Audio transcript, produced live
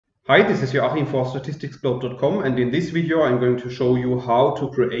Hi, this is Joachim for statisticsglobe.com, and in this video I'm going to show you how to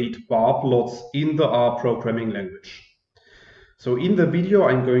create bar plots in the R programming language. So in the video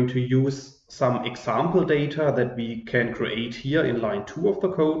I'm going to use some example data that we can create here in line 2 of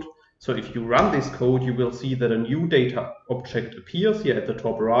the code. So if you run this code, you will see that a new data object appears here at the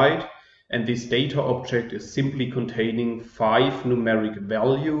top right, and this data object is simply containing 5 numeric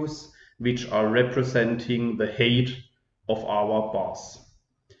values which are representing the height of our bars.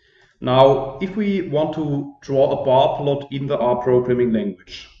 Now, if we want to draw a bar plot in the R programming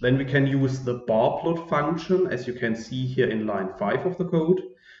language, then we can use the barplot function, as you can see here in line 5 of the code.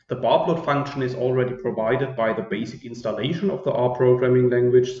 The barplot function is already provided by the basic installation of the R programming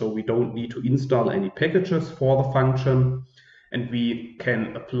language, so we don't need to install any packages for the function. And we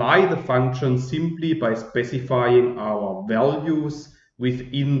can apply the function simply by specifying our values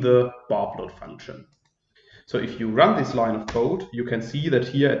within the barplot function. So if you run this line of code, you can see that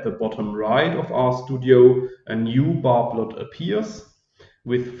here at the bottom right of RStudio, a new bar plot appears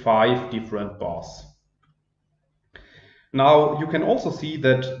with 5 different bars. Now you can also see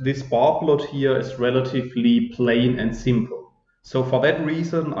that this bar plot here is relatively plain and simple. So for that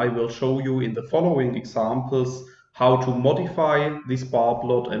reason, I will show you in the following examples how to modify this bar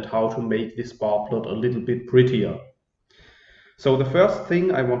plot and how to make this bar plot a little bit prettier. So the first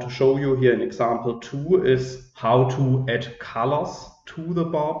thing I want to show you here in example 2 is how to add colors to the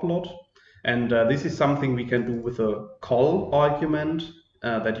bar plot. And this is something we can do with a col argument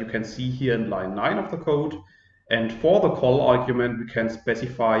that you can see here in line 9 of the code. And for the col argument, we can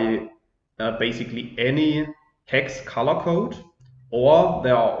specify basically any hex color code, or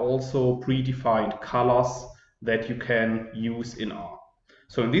there are also predefined colors that you can use in R.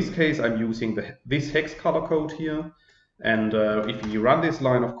 So in this case, I'm using this hex color code here. And if you run this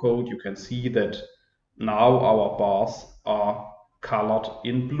line of code, you can see that now our bars are colored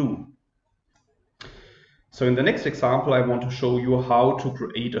in blue. So in the next example, I want to show you how to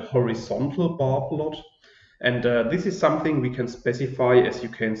create a horizontal bar plot. And this is something we can specify, as you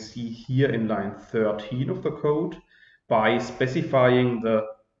can see here in line 13 of the code, by specifying the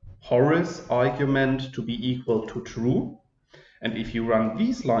horiz argument to be equal to true. And if you run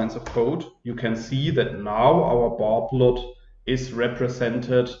these lines of code, you can see that now our bar plot is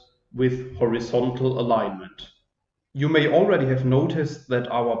represented with horizontal alignment. You may already have noticed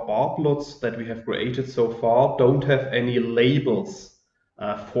that our bar plots that we have created so far don't have any labels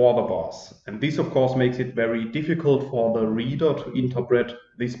for the bars. And this of course makes it very difficult for the reader to interpret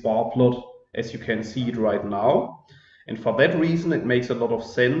this bar plot as you can see it right now. And for that reason, it makes a lot of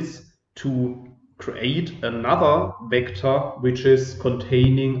sense to create another vector which is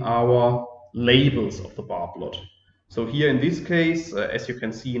containing our labels of the bar plot. So here in this case, as you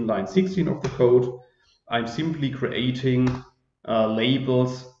can see in line 16 of the code, I'm simply creating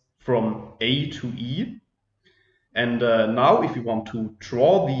labels from A to E. And now if we want to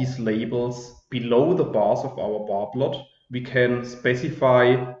draw these labels below the bars of our bar plot, we can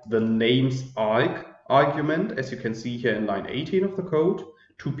specify the names.arg argument, as you can see here in line 18 of the code,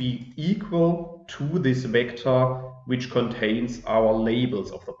 to be equal to this vector which contains our labels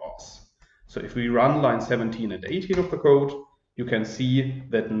of the bars. So if we run line 17 and 18 of the code, you can see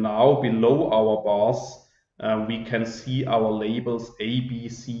that now below our bars we can see our labels A, B,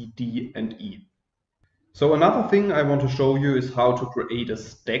 C, D and E. So another thing I want to show you is how to create a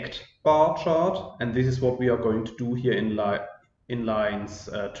stacked bar chart, and this is what we are going to do here in lines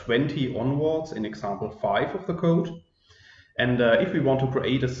 20 onwards in example 5 of the code. And if we want to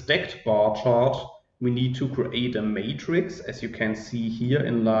create a stacked bar chart, we need to create a matrix, as you can see here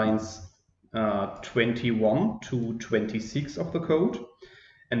in lines 21 to 26 of the code.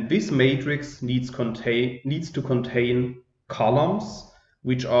 And this matrix needs to contain columns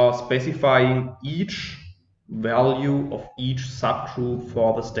which are specifying each value of each subgroup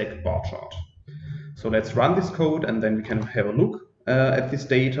for the stacked bar chart. So let's run this code and then we can have a look at this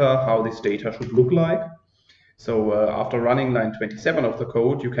data, how this data should look like. So after running line 27 of the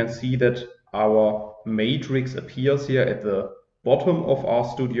code, you can see that our matrix appears here at the bottom of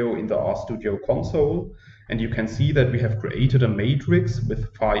RStudio in the RStudio console. And you can see that we have created a matrix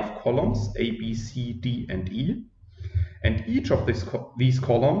with 5 columns, A, B, C, D, and E. And each of these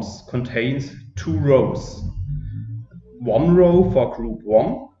columns contains 2 rows. One row for group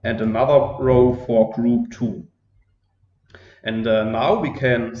 1 and another row for group 2. And now we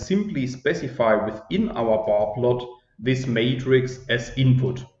can simply specify within our bar plot this matrix as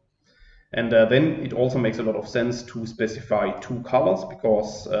input. And then it also makes a lot of sense to specify 2 colors,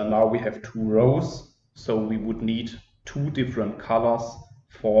 because now we have 2 rows, so we would need 2 different colors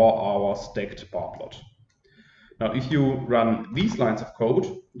for our stacked bar plot. Now if you run these lines of code,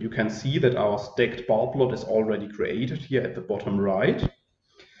 you can see that our stacked bar plot is already created here at the bottom right.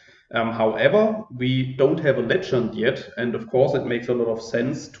 However, we don't have a legend yet, and of course it makes a lot of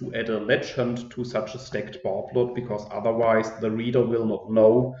sense to add a legend to such a stacked bar plot, because otherwise the reader will not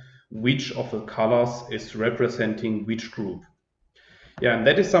know which of the colors is representing which group. Yeah, and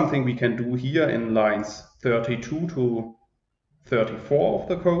that is something we can do here in lines 32 to 34 of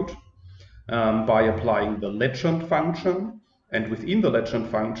the code by applying the legend function. And within the legend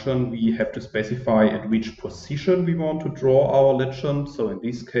function, we have to specify at which position we want to draw our legend. So in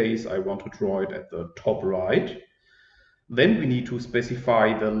this case, I want to draw it at the top right. Then we need to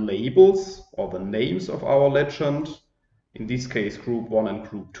specify the labels or the names of our legend. In this case, group 1 and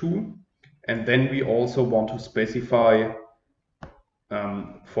group 2. And then we also want to specify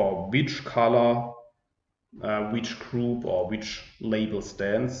for which color, which group or which label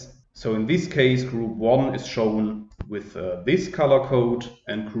stands. So in this case, group 1 is shown with this color code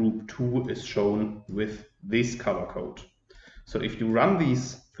and group 2 is shown with this color code. So if you run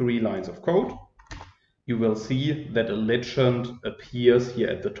these 3 lines of code, you will see that a legend appears here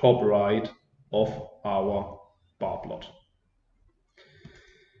at the top right of our bar plot.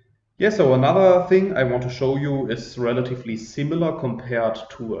 Yeah, so another thing I want to show you is relatively similar compared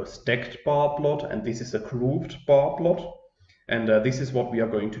to a stacked bar plot, and this is a grouped bar plot. And this is what we are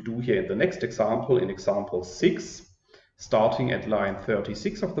going to do here in the next example, in example 6, starting at line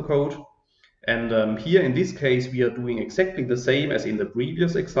 36 of the code. And here in this case, we are doing exactly the same as in the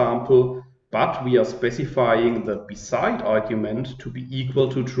previous example, but we are specifying the beside argument to be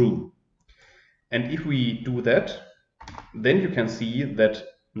equal to true. And if we do that, then you can see that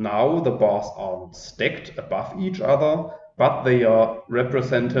now the bars are stacked above each other, but they are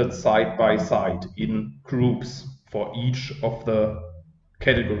represented side by side in groups for each of the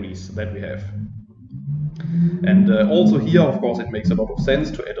categories that we have. And also here, of course, it makes a lot of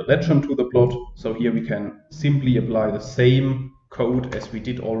sense to add a legend to the plot. So here we can simply apply the same code as we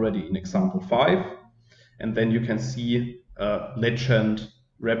did already in example 5. And then you can see a legend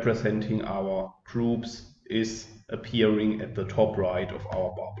representing our groups is appearing at the top right of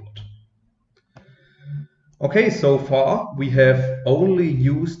our bar plot. Okay, so far we have only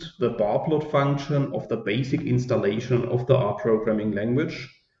used the barplot function of the basic installation of the R programming language.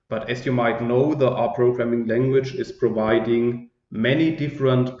 But as you might know, the R programming language is providing many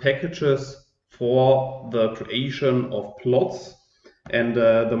different packages for the creation of plots. And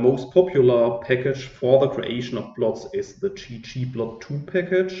the most popular package for the creation of plots is the ggplot2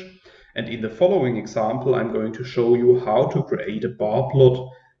 package. And in the following example, I'm going to show you how to create a bar plot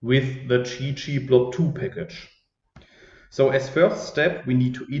with the ggplot2 package. So as first step, we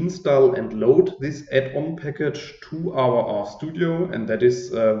need to install and load this add-on package to our RStudio, and that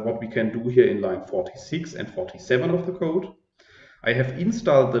is what we can do here in line 46 and 47 of the code. I have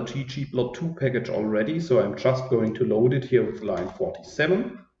installed the ggplot2 package already, so I'm just going to load it here with line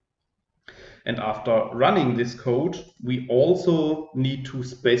 47. And after running this code, we also need to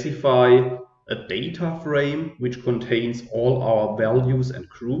specify a data frame which contains all our values and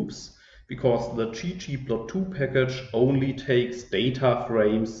groups, because the ggplot2 package only takes data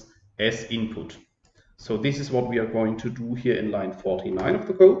frames as input. So this is what we are going to do here in line 49 of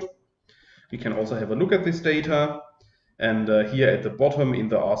the code. We can also have a look at this data. And here at the bottom in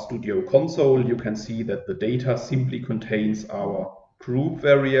the RStudio console, you can see that the data simply contains our group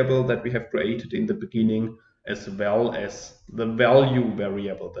variable that we have created in the beginning, as well as the value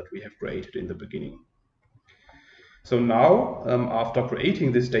variable that we have created in the beginning. So now, after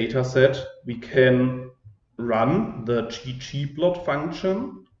creating this data set, we can run the ggplot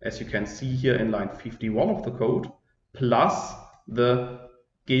function, as you can see here in line 51 of the code, plus the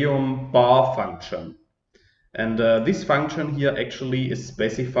geom_bar function. And this function here actually is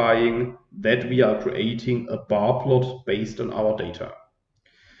specifying that we are creating a bar plot based on our data.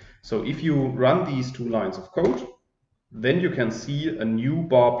 So if you run these 2 lines of code, then you can see a new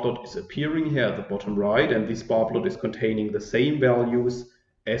bar plot is appearing here at the bottom right, and this bar plot is containing the same values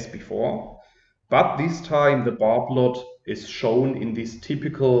as before. But this time the bar plot is shown in this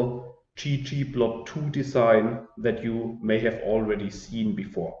typical ggplot2 design that you may have already seen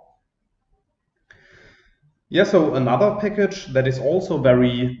before. Yeah, so another package that is also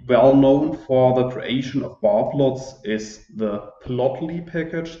very well known for the creation of bar plots is the plotly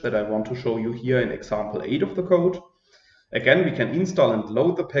package that I want to show you here in example 8 of the code. Again, we can install and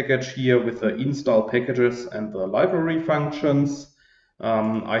load the package here with the install packages and the library functions.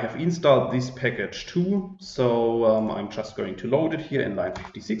 I have installed this package too, so I'm just going to load it here in line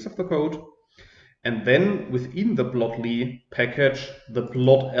 56 of the code. And then within the plotly package, the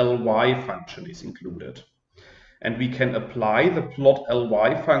plotly function is included. And we can apply the plot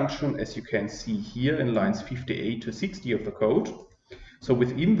ly function, as you can see here in lines 58 to 60 of the code. So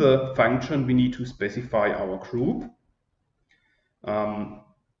within the function, we need to specify our group.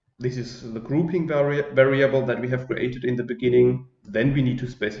 This is the grouping variable that we have created in the beginning. Then we need to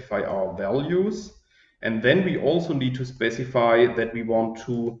specify our values. And then we also need to specify that we want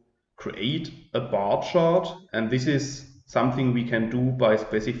to create a bar chart. And this is something we can do by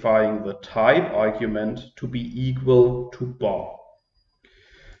specifying the type argument to be equal to bar.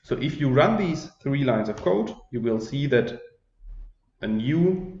 So if you run these 3 lines of code, you will see that a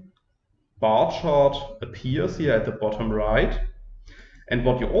new bar chart appears here at the bottom right. And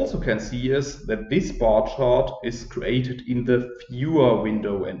what you also can see is that this bar chart is created in the viewer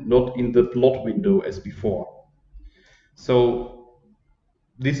window and not in the plot window as before. So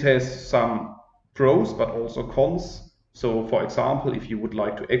this has some pros but also cons. So for example, if you would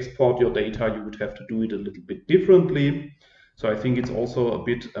like to export your data, you would have to do it a little bit differently. So I think it's also a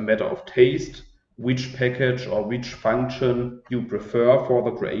bit a matter of taste, which package or which function you prefer for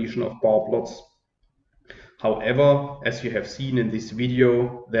the creation of bar plots. However, as you have seen in this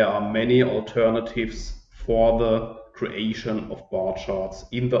video, there are many alternatives for the creation of bar charts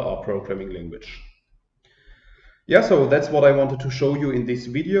in the R programming language. Yeah, so that's what I wanted to show you in this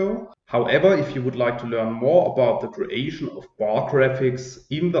video. However, if you would like to learn more about the creation of bar graphics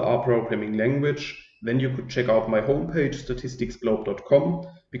in the R programming language, then you could check out my homepage, statisticsglobe.com,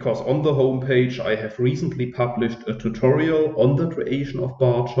 because on the homepage I have recently published a tutorial on the creation of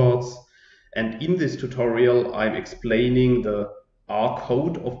bar charts. And in this tutorial, I'm explaining the R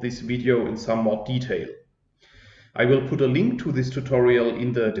code of this video in some more detail. I will put a link to this tutorial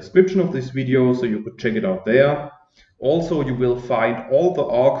in the description of this video, so you could check it out there. Also, you will find all the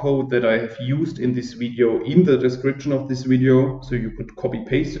R code that I have used in this video in the description of this video, so you could copy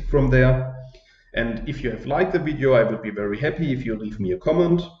paste it from there. And if you have liked the video, I would be very happy if you leave me a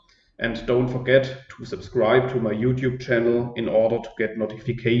comment. And don't forget to subscribe to my YouTube channel in order to get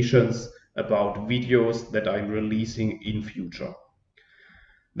notifications about videos that I'm releasing in future.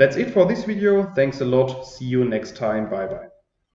 That's it for this video. Thanks a lot. See you next time. Bye bye.